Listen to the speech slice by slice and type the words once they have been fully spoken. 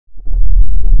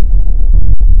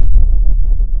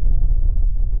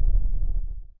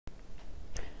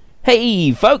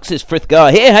Hey folks, it's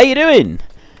Frithgar here, how you doing?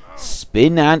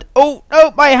 Spin and... oh,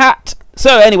 no, my hat!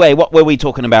 So anyway, what were we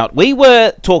talking about? We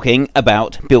were talking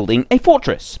about building a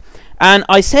fortress. And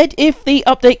I said if the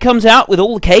update comes out with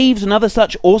all the caves and other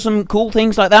such awesome, cool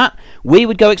things like that, we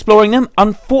would go exploring them.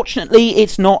 Unfortunately,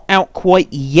 it's not out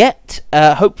quite yet.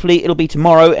 Hopefully it'll be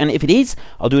tomorrow, and if it is,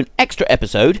 I'll do an extra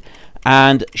episode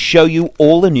and show you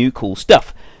all the new cool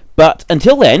stuff. But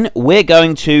until then, we're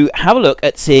going to have a look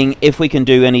at seeing if we can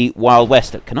do any Wild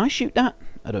West. Can I shoot that?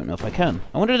 I don't know if I can.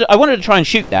 I wanted to try and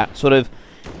shoot that, sort of...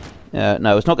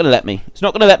 no, it's not going to let me. It's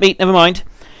not going to let me. Never mind.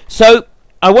 So,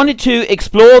 I wanted to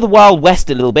explore the Wild West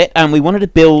a little bit, and we wanted to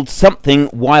build something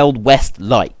Wild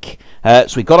West-like.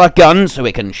 So we got our gun, so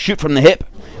we can shoot from the hip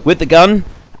with the gun.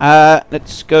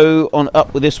 Let's go on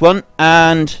up with this one.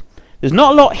 And there's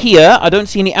not a lot here. I don't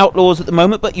see any outlaws at the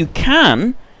moment, but you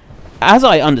can... as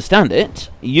I understand it,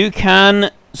 you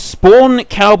can spawn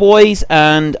cowboys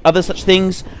and other such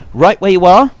things right where you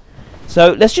are.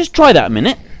 So let's just try that a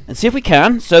minute and see if we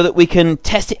can, so that we can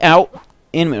test it out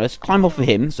in a minute. Let's climb off of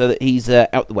him so that he's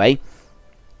out the way.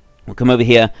 We'll come over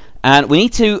here and we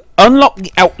need to unlock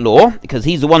the outlaw because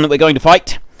he's the one that we're going to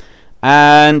fight.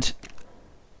 And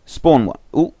spawn one.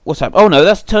 Ooh, what's happened? Oh no,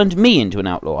 that's turned me into an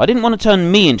outlaw. I didn't want to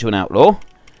turn me into an outlaw.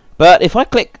 But if I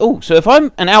click... oh, so if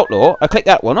I'm an outlaw, I click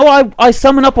that one. Oh, I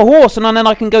summon up a horse, and then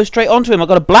I can go straight onto him. I've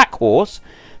got a black horse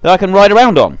that I can ride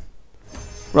around on.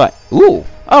 Right. Ooh.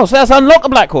 Oh, so that's unlock a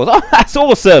black horse. Oh, that's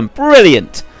awesome.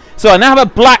 Brilliant. So I now have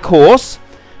a black horse.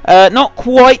 Not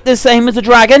quite the same as a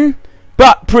dragon,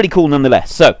 but pretty cool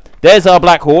nonetheless. So, there's our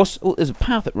black horse. Oh, there's a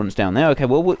path that runs down there. Okay,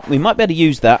 well, we might be able to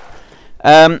use that.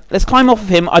 Let's climb off of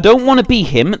him. I don't want to be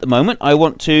him at the moment. I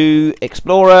want to...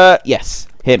 explorer. Yes,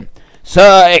 him.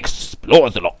 Sir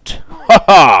explores a lot. Ha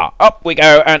ha! Up we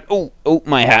go, and oh,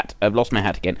 my hat. I've lost my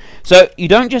hat again. So you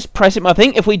don't just press him. I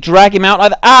think if we drag him out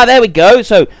like that. Ah, there we go.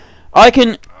 So I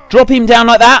can drop him down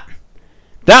like that.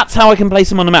 That's how I can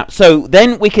place him on the map. So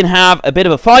then we can have a bit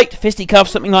of a fight,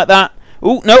 fisticuffs, something like that.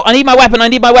 Oh no! I need my weapon. I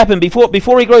need my weapon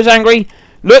before he grows angry.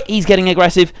 Look, he's getting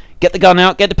aggressive. Get the gun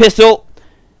out. Get the pistol.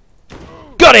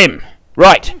 Got him.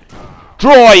 Right.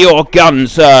 Draw your gun,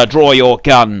 sir. Draw your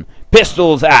gun.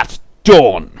 Pistols at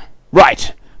dawn.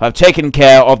 Right, I've taken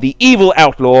care of the evil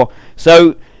outlaw.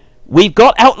 So we've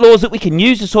got outlaws that we can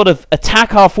use to sort of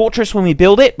attack our fortress when we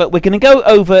build it, but we're going to go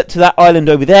over to that island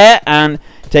over there and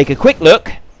take a quick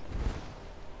look,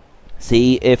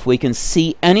 see if we can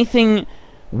see anything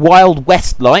Wild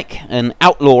West like and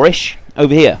outlawish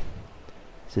over here.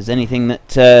 If there's anything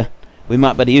that we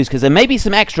might better use, because there may be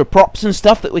some extra props and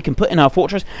stuff that we can put in our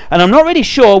fortress, and I'm not really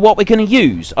sure what we're going to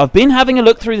use. I've been having a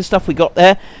look through the stuff we got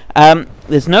there.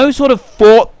 There's no sort of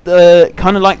fort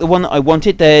kind of like the one that I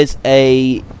wanted. There's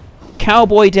a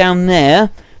cowboy down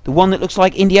there, the one that looks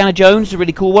like Indiana Jones, a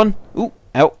really cool one. Ooh,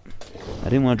 ow. I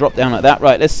didn't want to drop down like that.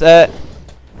 Right, let's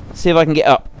see if I can get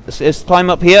up. Let's climb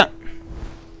up here.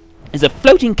 There's a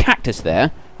floating cactus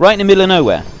there, right in the middle of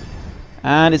nowhere.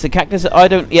 And it's a cactus that I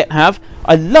don't yet have.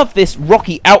 I love this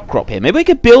rocky outcrop here. Maybe we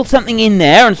could build something in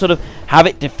there and sort of have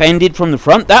it defended from the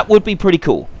front. That would be pretty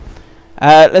cool.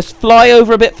 Let's fly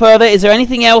over a bit further. Is there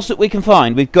anything else that we can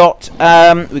find? We've got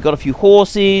a few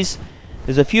horses.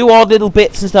 There's a few odd little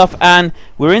bits and stuff, and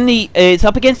we're in the. It's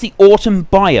up against the autumn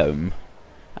biome.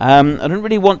 I don't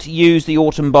really want to use the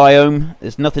autumn biome.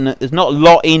 There's nothing. There's not a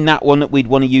lot in that one that we'd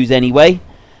want to use anyway.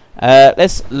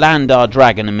 Let's land our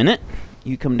dragon a minute.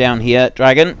 You come down here,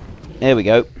 dragon. There we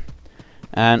go.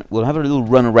 And we'll have a little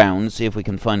run around, see if we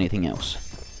can find anything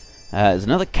else. There's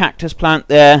another cactus plant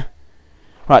there.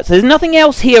 Right, so there's nothing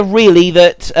else here really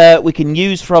that we can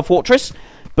use for our fortress.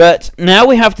 But now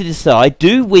we have to decide,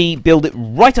 do we build it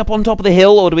right up on top of the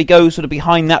hill, or do we go sort of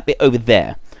behind that bit over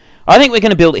there? I think we're going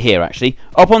to build it here, actually.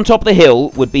 Up on top of the hill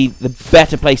would be the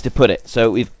better place to put it. So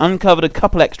we've uncovered a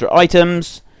couple extra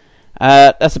items.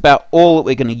 That's about all that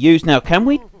we're going to use. Now, can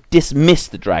we dismiss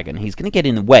the dragon? He's going to get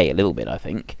in the way a little bit, I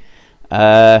think.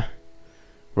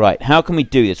 Right, how can we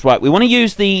do this? Right, we want to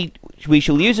use we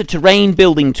shall use the terrain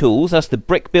building tools. That's the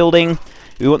brick building.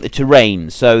 We want the terrain.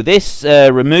 So this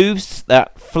removes,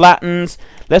 that flattens.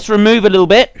 Let's remove a little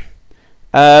bit.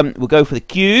 We'll go for the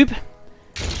cube.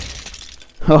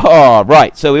 Oh,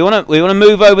 right, so we want to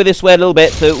move over this way a little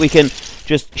bit so that we can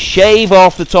just shave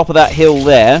off the top of that hill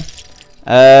there.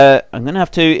 I'm going to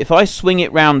have to, if I swing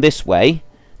it round this way,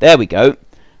 there we go.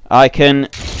 I can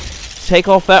take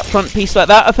off that front piece like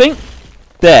that, I think.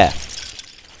 There.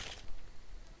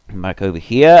 Back over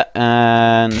here,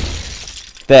 and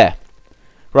there.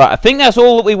 Right, I think that's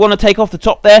all that we want to take off the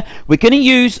top there. We're going to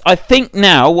use, I think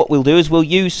now, what we'll do is we'll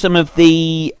use some of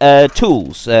the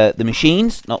tools. The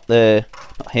machines, not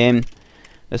him.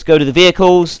 Let's go to the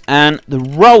vehicles, and the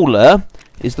roller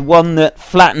is the one that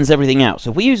flattens everything out.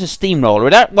 So if we use a steamroller,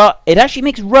 it actually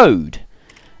makes road.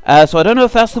 So I don't know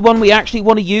if that's the one we actually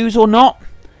want to use or not.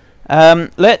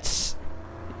 It's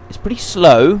pretty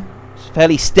slow. It's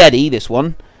fairly steady, this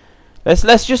one.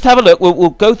 Let's just have a look. We'll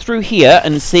go through here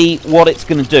and see what it's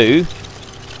going to do.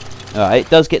 Alright, it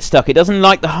does get stuck. It doesn't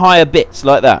like the higher bits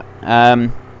like that.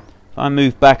 If I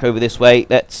move back over this way,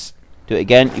 let's do it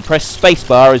again. You press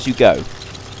spacebar as you go.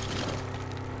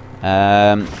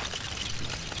 I've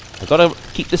got to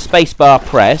keep the spacebar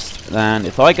pressed, and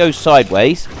if I go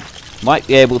sideways, might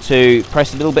be able to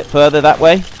press a little bit further that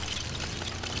way.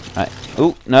 Right.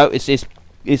 Oh, no,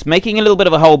 it's making a little bit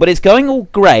of a hole, but it's going all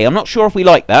grey. I'm not sure if we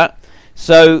like that.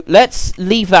 So let's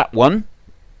leave that one.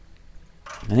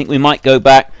 I think we might go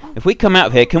back. If we come out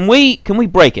of here, can we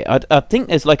break it? I think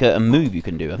there's like a move you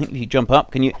can do. I think if you jump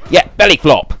up, can you? Yeah, belly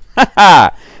flop.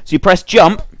 Haha. So you press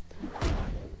jump.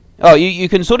 Oh, you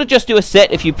can sort of just do a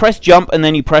set if you press jump and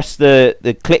then you press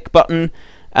the click button.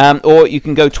 Or you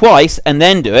can go twice and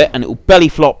then do it, and it will belly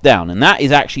flop down. And that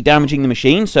is actually damaging the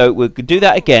machine, so we'll do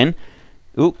that again.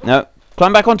 Ooh, no.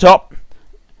 Climb back on top.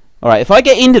 Alright, if I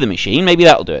get into the machine, maybe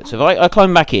that'll do it. So if I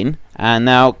climb back in, and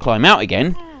now climb out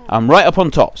again, I'm right up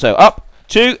on top. So up,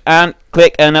 2, and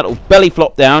click, and that'll belly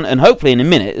flop down, and hopefully in a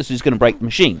minute this is going to break the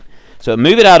machine. So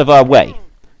move it out of our way,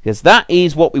 because that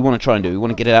is what we want to try and do. We want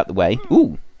to get it out of the way.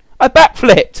 Ooh, I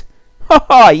backflipped!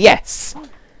 Haha, yes!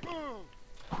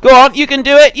 Go on, you can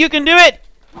do it, you can do it!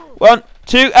 1,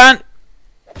 2, and...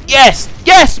 Yes!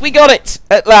 Yes, we got it!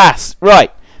 At last!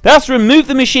 Right, that's removed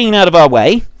the machine out of our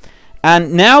way.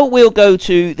 And now we'll go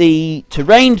to the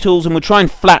terrain tools and we'll try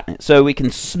and flatten it. So we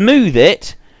can smooth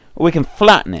it, or we can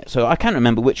flatten it. So I can't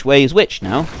remember which way is which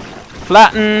now.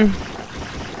 Flatten.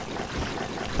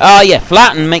 Ah, yeah,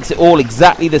 flatten makes it all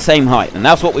exactly the same height. And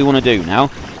that's what we want to do now.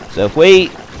 So if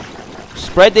we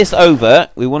spread this over,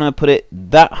 we want to put it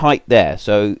that height there.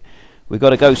 So we've got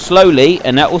to go slowly,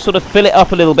 and that will sort of fill it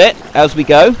up a little bit as we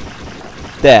go.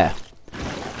 There.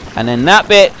 And then that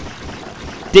bit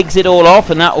digs it all off,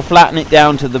 and that will flatten it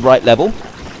down to the right level.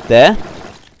 There.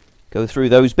 Go through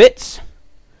those bits.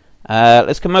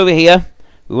 Let's come over here.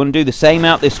 We want to do the same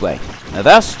out this way. Now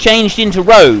that's changed into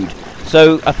road,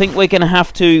 so I think we're going to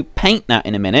have to paint that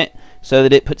in a minute so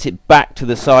that it puts it back to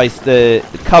the size, the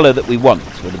colour that we want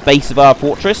for the base of our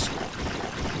fortress.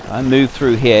 I move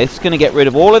through here. It's going to get rid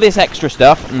of all of this extra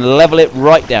stuff and level it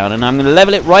right down, and I'm going to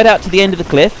level it right out to the end of the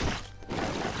cliff.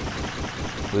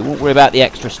 We won't worry about the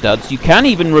extra studs. You can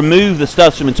even remove the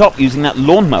studs from the top using that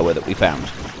lawnmower that we found.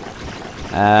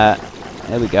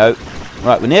 There we go.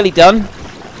 Right, we're nearly done.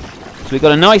 So we've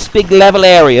got a nice big level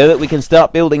area that we can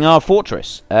start building our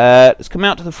fortress. Let's come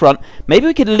out to the front. Maybe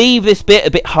we could leave this bit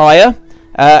a bit higher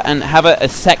and have a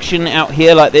section out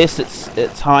here like this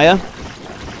that's higher.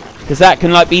 Because that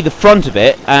can like be the front of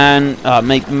it, and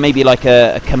maybe like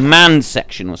a command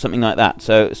section or something like that.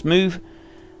 So let's move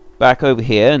back over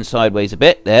here and sideways a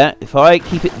bit there. If I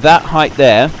keep it that height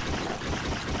there,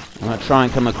 I'm going to try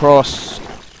and come across.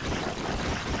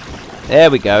 There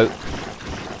we go.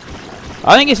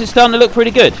 I think this is starting to look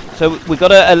pretty good. So we've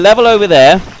got a level over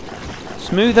there.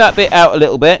 Smooth that bit out a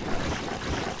little bit.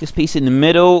 This piece in the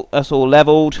middle, that's all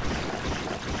leveled.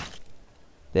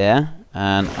 There.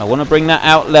 And I want to bring that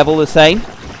out level the same.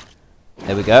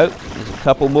 There we go. There's a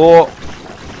couple more.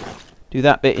 Do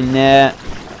that bit in there.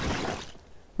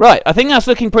 Right, I think that's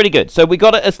looking pretty good. So we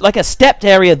got like a stepped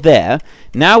area there.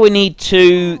 Now we need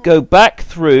to go back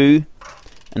through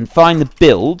and find the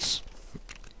builds.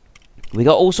 We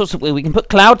got all sorts of... We can put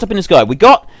clouds up in the sky. We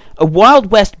got a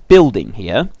Wild West building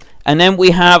here. And then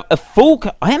we have a full...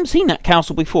 I haven't seen that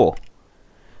castle before.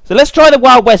 So let's try the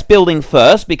Wild West building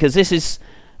first, because this is...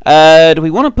 do we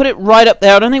want to put it right up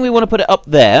there? I don't think we want to put it up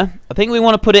there. I think we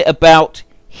want to put it about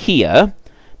here.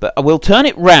 But we'll turn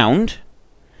it round.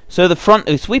 So the front,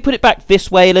 so we put it back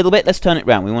this way a little bit. Let's turn it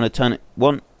round. We want to turn it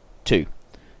 1, 2.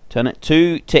 Turn it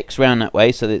 2 ticks round that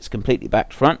way so that it's completely back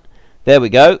to front. There we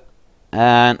go.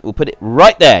 And we'll put it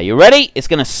right there. You ready? It's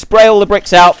going to spray all the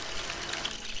bricks out.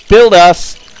 Build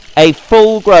us a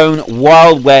full-grown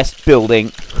Wild West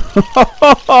building.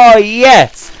 Oh,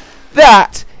 yes.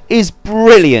 That is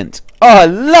brilliant. Oh, I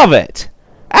love it.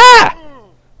 Ah!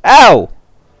 Ow!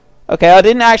 Okay, I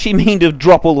didn't actually mean to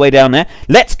drop all the way down there.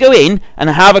 Let's go in and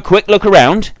have a quick look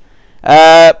around.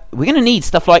 We're going to need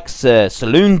stuff like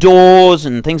saloon doors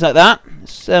and things like that.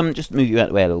 Let's just move you out of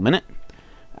the way a little minute.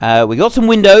 We got some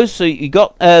windows, so you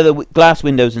got the glass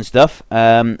windows and stuff.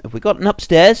 Have we got an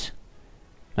upstairs?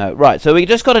 No, right, so we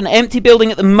just got an empty building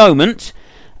at the moment.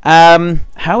 How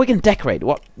are we going to decorate it?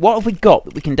 What have we got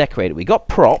that we can decorate it? We got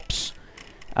props.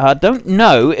 I don't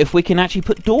know if we can actually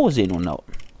put doors in or not.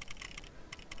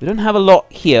 We don't have a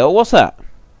lot here. What's that?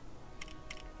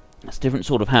 That's a different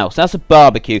sort of house. That's a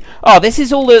barbecue. Oh, this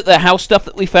is all the house stuff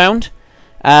that we found.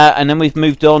 And then we've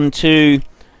moved on to...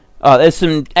 Oh, there's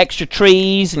some extra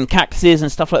trees and cactuses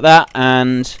and stuff like that.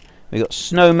 And we got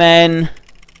snowmen.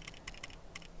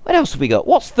 What else have we got?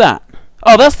 What's that?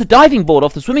 Oh, that's the diving board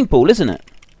off the swimming pool, isn't it?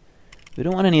 We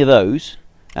don't want any of those.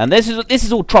 And this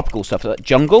is all tropical stuff, like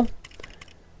jungle.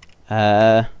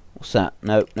 What's that?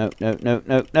 No.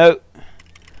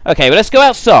 Okay, well, let's go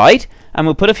outside, and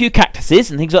we'll put a few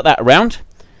cactuses and things like that around.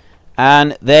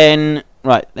 And then,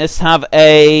 right, let's have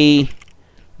a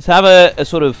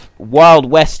sort of Wild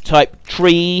West type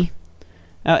tree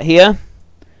out here.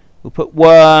 We'll put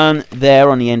one there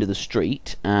on the end of the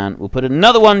street, and we'll put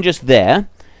another one just there.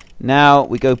 Now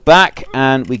we go back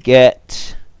and we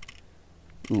get...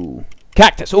 Ooh,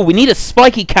 cactus. Oh, we need a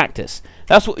spiky cactus.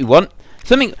 That's what we want.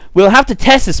 Something... We'll have to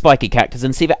test the spiky cactus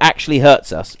and see if it actually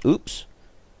hurts us. Oops.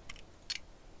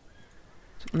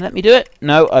 Let me do it.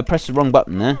 No, I pressed the wrong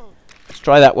button there. Let's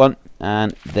try that one.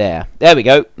 And there. There we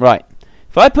go. Right.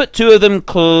 If I put two of them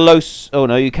close... Oh,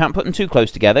 no, you can't put them too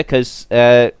close together because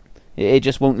it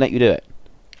just won't let you do it.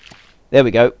 There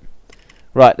we go.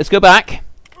 Right, let's go back.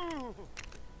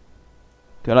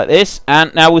 Go like this.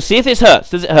 And now we'll see if this hurts.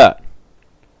 Does it hurt?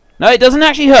 No, it doesn't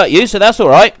actually hurt you, so that's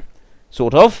alright.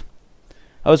 Sort of.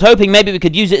 I was hoping maybe we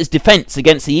could use it as defense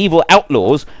against the evil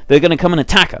outlaws that are going to come and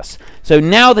attack us. So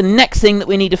now the next thing that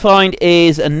we need to find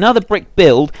is another brick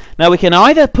build. Now we can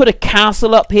either put a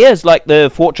castle up here as like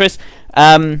the fortress,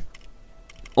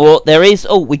 or there is...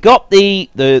 Oh, we got the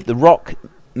rock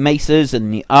mesas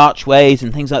and the archways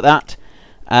and things like that.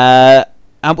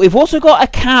 And we've also got a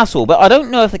castle, but I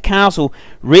don't know if the castle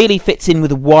really fits in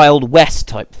with a Wild West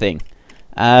type thing.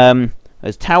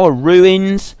 There's tower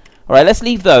ruins. Alright, let's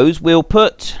leave those. We'll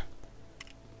put...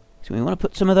 Do we want to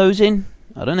put some of those in?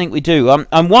 I don't think we do.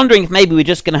 I'm wondering if maybe we're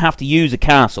just going to have to use a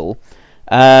castle.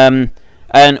 And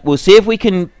we'll see if we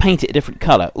can paint it a different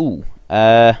colour. Ooh.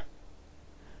 Right,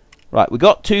 we've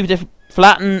got two different...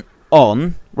 Flatten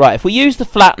on. Right, if we use the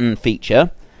flatten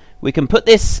feature, we can put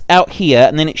this out here,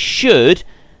 and then it should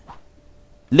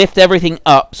lift everything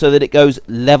up so that it goes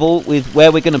level with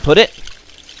where we're going to put it.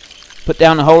 Put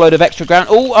down a whole load of extra ground.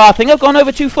 Oh, I think I've gone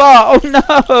over too far. Oh, no.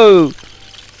 Oh,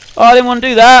 I didn't want to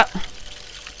do that.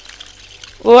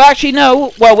 Well, actually,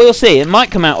 no. Well, we'll see. It might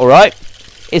come out all right.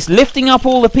 It's lifting up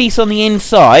all the piece on the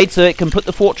inside so it can put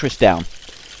the fortress down.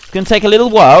 It's going to take a little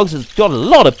while because it's got a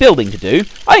lot of building to do.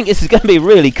 I think this is going to be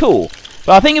really cool.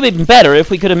 But I think it would have been better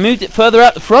if we could have moved it further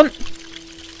out the front.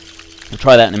 We'll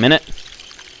try that in a minute.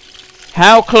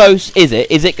 How close is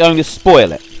it? Is it going to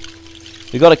spoil it?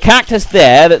 We've got a cactus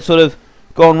there that's sort of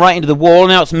gone right into the wall.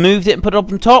 Now it's moved it and put it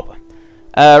up on top.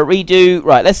 Redo.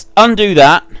 Right, let's undo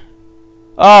that.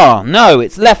 Oh, no,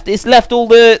 it's left all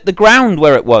the ground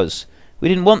where it was. We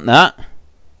didn't want that.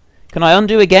 Can I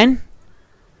undo again?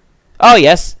 Oh,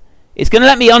 yes. It's going to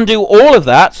let me undo all of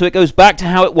that so it goes back to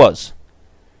how it was.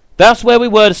 That's where we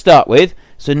were to start with.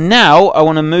 So now I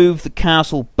want to move the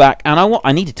castle back. And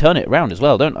I need to turn it around as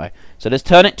well, don't I? So let's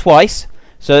turn it twice.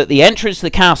 So that the entrance to the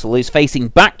castle is facing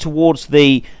back towards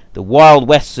the Wild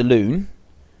West Saloon.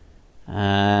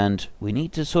 And we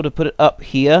need to sort of put it up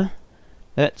here.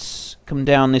 Let's come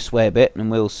down this way a bit and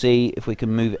we'll see if we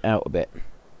can move it out a bit.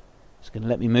 It's going to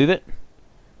let me move it.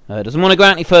 It doesn't want to go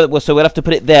out any further, so we'll have to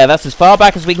put it there. That's as far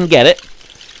back as we can get it.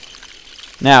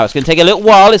 Now, it's going to take a little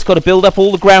while. It's got to build up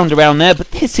all the ground around there,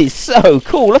 but this is so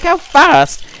cool. Look how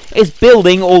fast it's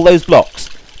building all those blocks.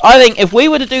 I think if we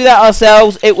were to do that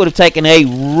ourselves, it would have taken a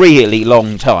really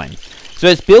long time. So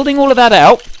it's building all of that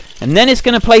out, and then it's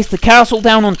going to place the castle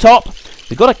down on top.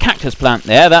 We've got a cactus plant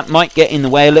there. That might get in the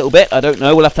way a little bit. I don't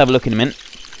know. We'll have to have a look in a minute.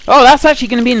 Oh, that's actually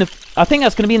going to be in the... I think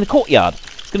that's going to be in the courtyard.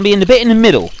 It's going to be in the bit in the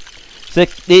middle. So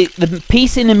the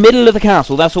piece in the middle of the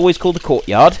castle, that's always called the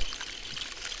courtyard.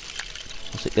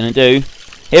 What's it going to do?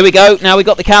 Here we go. Now we've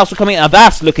got the castle coming in. Now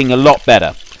that's looking a lot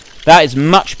better. That is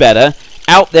much better.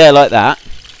 Out there like that.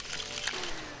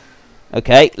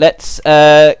 Okay, let's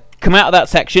come out of that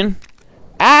section.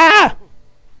 Ah!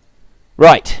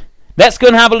 Right. Let's go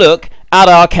and have a look at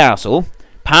our castle.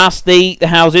 Past the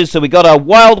houses. So we've got our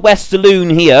Wild West Saloon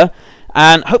here.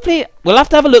 And hopefully we'll have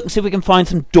to have a look and see if we can find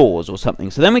some doors or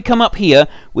something. So then we come up here.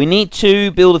 We need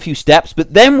to build a few steps.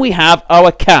 But then we have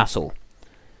our castle.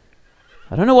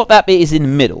 I don't know what that bit is in the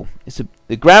middle.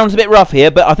 The ground's a bit rough here,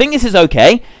 but I think this is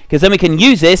okay, because then we can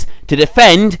use this to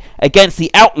defend against the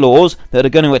outlaws that are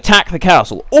going to attack the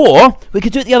castle. Or we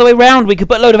could do it the other way around. We could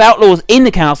put a load of outlaws in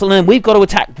the castle, and then we've got to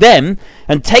attack them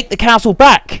and take the castle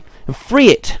back and free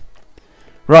it.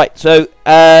 Right, so,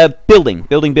 building.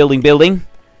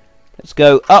 Let's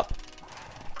go up.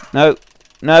 No.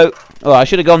 Oh, I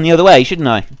should have gone the other way, shouldn't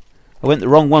I? I went the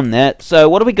wrong one there. So,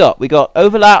 what do we got? We got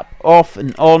overlap, off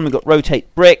and on. We got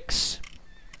rotate bricks.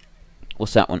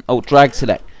 What's that one? Oh, drag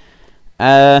select.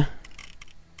 Let's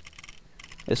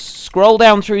scroll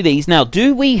down through these. Now,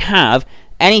 do we have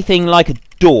anything like a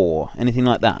door? Anything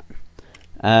like that?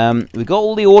 We've got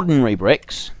all the ordinary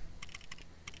bricks.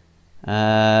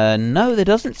 No, there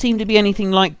doesn't seem to be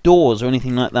anything like doors or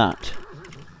anything like that.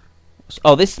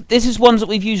 Oh, this is ones that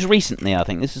we've used recently, I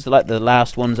think. This is like the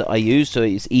last ones that I used, so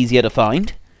it's easier to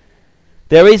find.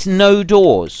 There is no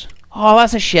doors. Oh,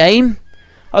 that's a shame.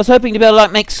 I was hoping to be able to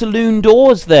like make saloon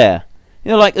doors there.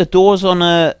 You know, like the doors on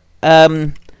a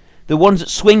the ones that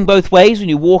swing both ways when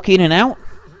you walk in and out.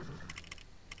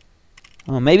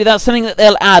 Oh, maybe that's something that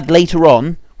they'll add later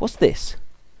on. What's this?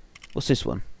 What's this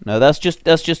one? No, that's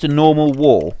just a normal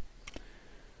wall.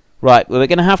 Right, well, we're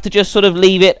going to have to just sort of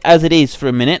leave it as it is for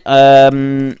a minute.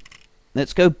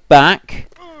 Let's go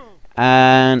back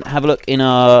and have a look in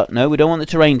our... No, we don't want the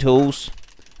terrain tools.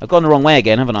 I've gone the wrong way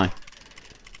again, haven't I?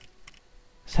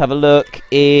 Let's have a look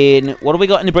in... What have we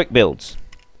got in the brick builds?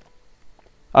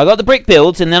 I got the brick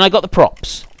builds and then I got the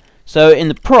props. So in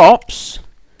the props,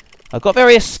 I've got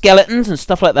various skeletons and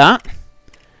stuff like that.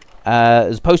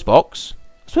 There's a post box.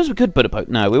 I suppose we could put a post...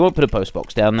 No, we won't put a post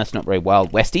box down. That's not very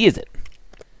Wild Westy, is it?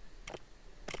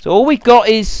 So all we got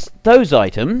is those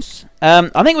items. I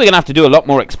think we're going to have to do a lot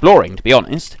more exploring, to be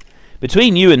honest.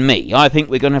 Between you and me, I think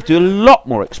we're going to have to do a lot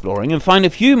more exploring and find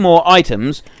a few more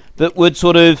items that would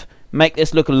sort of make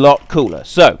this look a lot cooler.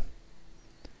 So,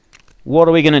 what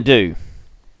are we going to do?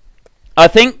 I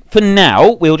think for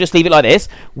now, we'll just leave it like this.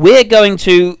 We're going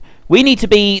to... We need to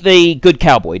be the good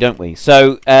cowboy, don't we?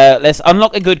 So, let's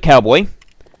unlock a good cowboy.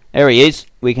 There he is.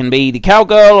 We can be the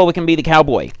cowgirl or we can be the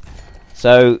cowboy.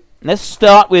 So... Let's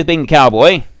start with being a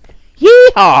cowboy.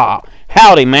 Yeehaw!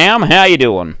 Howdy, ma'am. How you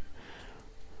doing?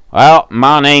 Well,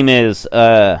 my name is,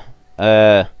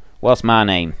 what's my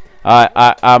name?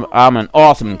 I'm an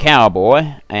awesome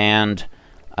cowboy, and,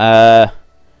 my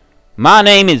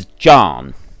name is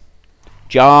John.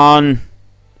 John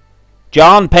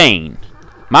Payne.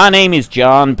 My name is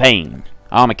John Payne.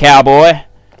 I'm a cowboy.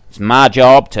 It's my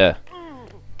job to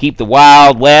keep the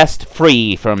Wild West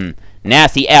free from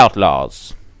nasty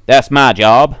outlaws. That's my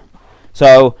job.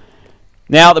 So,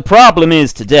 now the problem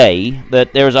is today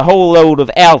that there's a whole load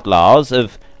of outlaws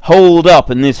have holed up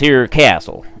in this here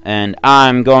castle. And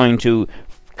I'm going to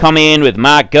come in with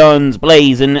my guns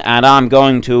blazing and I'm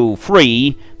going to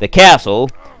free the castle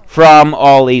from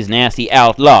all these nasty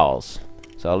outlaws.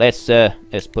 So let's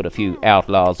put a few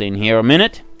outlaws in here a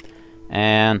minute.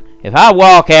 And if I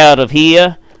walk out of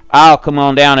here, I'll come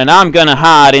on down and I'm going to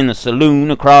hide in the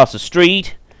saloon across the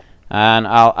street. And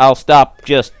I'll stop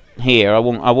just here. I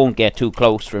won't get too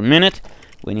close for a minute.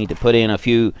 We need to put in a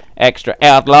few extra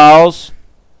outlaws.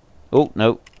 Oh,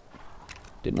 no.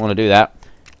 Didn't want to do that.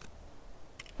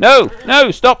 No,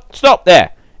 stop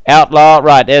there. Outlaw,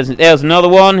 right, there's another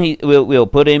one. We'll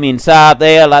put him inside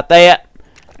there like that.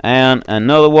 And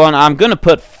another one. I'm going to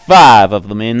put 5 of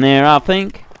them in there, I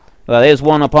think. Well, there's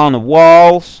one up on the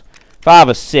walls. 5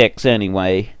 or 6,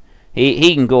 anyway.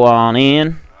 He can go on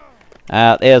in.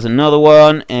 There's another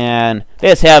one, and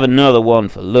let's have another one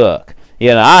for luck.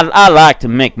 You know, I'd like to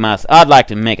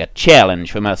make a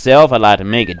challenge for myself. I'd like to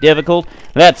make it difficult.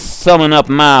 Let's summon up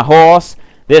my horse.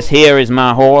 This here is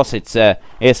my horse. It's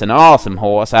an awesome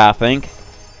horse, I think.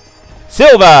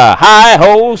 Silver, hi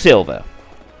ho, Silver.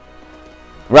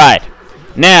 Right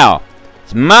now,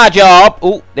 it's my job.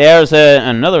 Oh, there's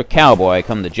another cowboy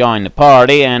come to join the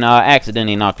party, and I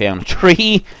accidentally knocked down a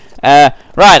tree.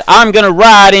 Right, I'm gonna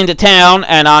ride into town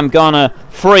and I'm gonna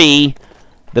free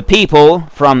the people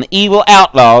from the evil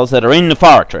outlaws that are in the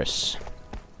fortress.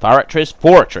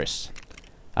 Fortress.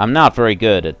 I'm not very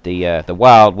good at the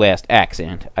Wild West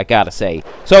accent, I gotta say.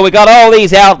 So we got all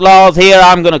these outlaws here.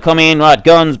 I'm gonna come in, right,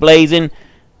 guns blazing.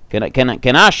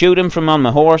 Can I shoot him from on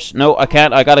my horse? No, I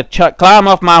can't. I gotta climb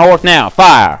off my horse now.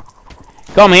 Fire!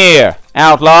 Come here,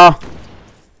 outlaw.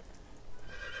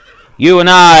 You and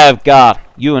I have got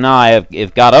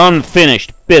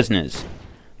unfinished business.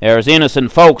 There's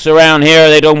innocent folks around here.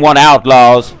 They don't want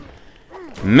outlaws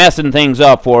messing things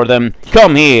up for them.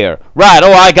 Come here. Right,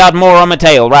 oh, I got more on my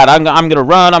tail. Right, I'm gonna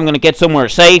run. I'm gonna get somewhere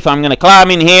safe. I'm gonna climb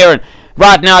in here, and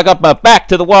right now I got my back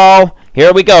to the wall.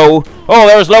 Here we go. Oh,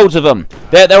 there's loads of them.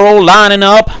 They're all lining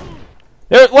up.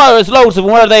 There's loads of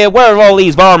them. Where have all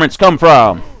these varmints come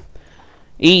from?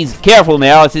 Ease, careful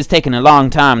now. It's taking a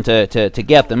long time to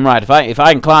get them. Right, if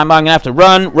I can climb, I'm gonna have to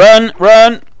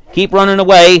run. Keep running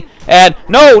away. And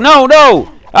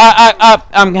no!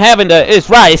 I'm having to. It's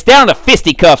right. It's down to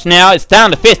fisticuffs now. It's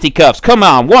down to fisticuffs. Come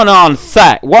on. 1 on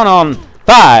sack. 1 on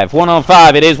 5. 1 on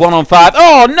 5. It is 1 on 5.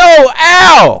 Oh no!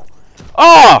 Ow!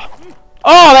 Oh!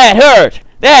 Oh, that hurt.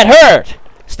 That hurt.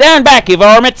 Stand back, you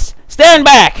varmints. Stand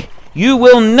back. You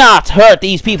will not hurt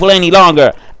these people any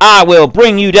longer. I will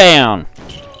bring you down.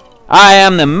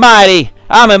 I'm a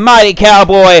mighty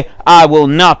cowboy. I will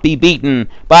not be beaten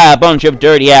by a bunch of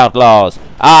dirty outlaws.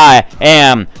 I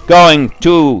am going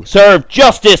to serve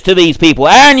justice to these people,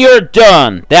 and you're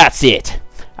done. That's it.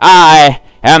 I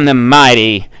am the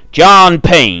mighty John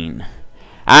Payne,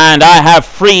 and I have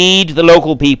freed the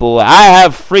local people. I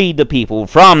have freed the people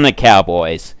from the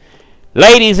cowboys.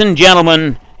 Ladies and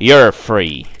gentlemen, you're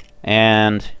free.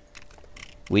 And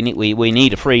we need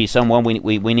to free someone.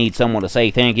 We need someone to say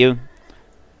thank you.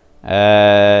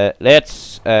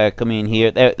 Let's come in here.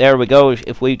 There we go.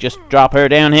 If we just drop her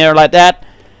down here like that.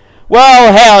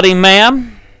 Well, howdy,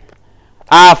 ma'am.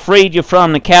 I freed you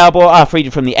from the cowboy. I freed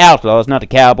you from the outlaws, not the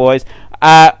cowboys.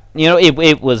 You know,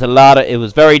 it was it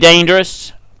was very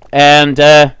dangerous. And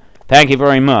thank you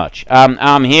very much.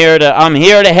 I'm here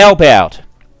to help out.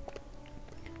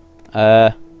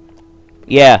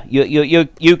 Yeah,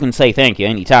 you can say thank you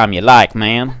anytime you like,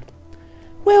 ma'am.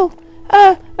 Well,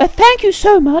 thank you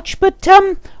so much, but,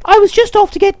 I was just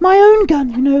off to get my own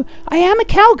gun, you know. I am a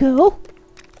cowgirl.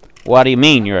 What do you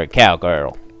mean you're a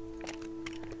cowgirl?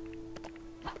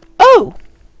 Oh!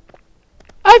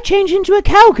 I've changed into a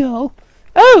cowgirl.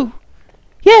 Oh!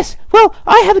 Yes, well,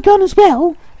 I have a gun as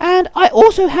well, and I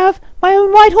also have my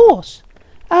own white horse.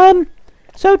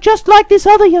 So just like this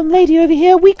other young lady over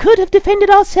here, we could have defended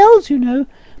ourselves, you know.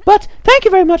 But thank you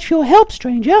very much for your help,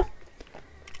 stranger.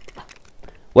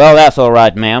 Well, that's all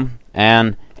right, ma'am.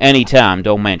 And any time,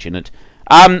 don't mention it.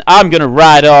 I'm gonna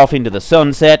ride off into the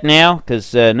sunset now,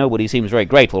 because nobody seems very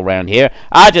grateful around here.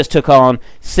 I just took on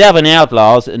 7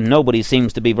 outlaws, and nobody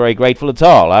seems to be very grateful at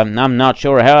all. I'm not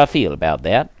sure how I feel about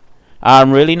that.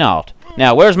 I'm really not.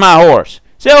 Now, where's my horse?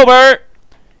 Silver!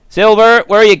 Silver,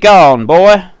 where you gone,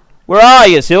 boy? Where are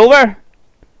you, Silver?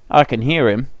 I can hear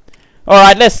him. All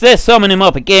right, let's summon him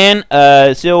up again.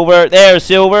 Silver, there's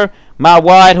Silver, my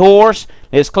white horse.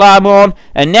 Let's climb on,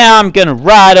 and now I'm gonna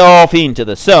ride off into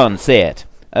the sunset.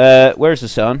 Where's the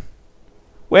sun?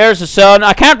 Where's the sun?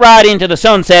 I can't ride into the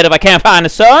sunset if I can't find the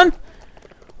sun.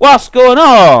 What's going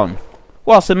on?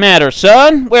 What's the matter,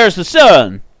 son? Where's the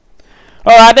sun?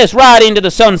 All right, let's ride into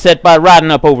the sunset by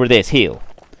riding up over this hill.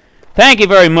 Thank you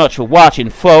very much for watching,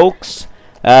 folks.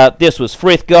 This was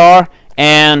Frithgar,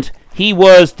 and he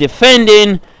was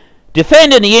defending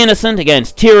the innocent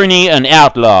against tyranny and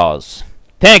outlaws.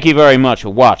 Thank you very much for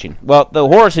watching. Well, the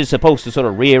horse is supposed to sort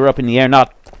of rear up in the air,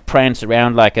 not prance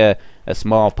around like a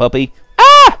small puppy.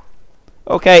 Ah!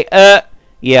 Okay,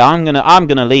 yeah, I'm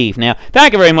gonna leave now.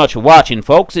 Thank you very much for watching,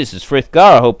 folks. This is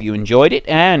Frithgar. I hope you enjoyed it,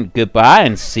 and goodbye,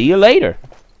 and see you later.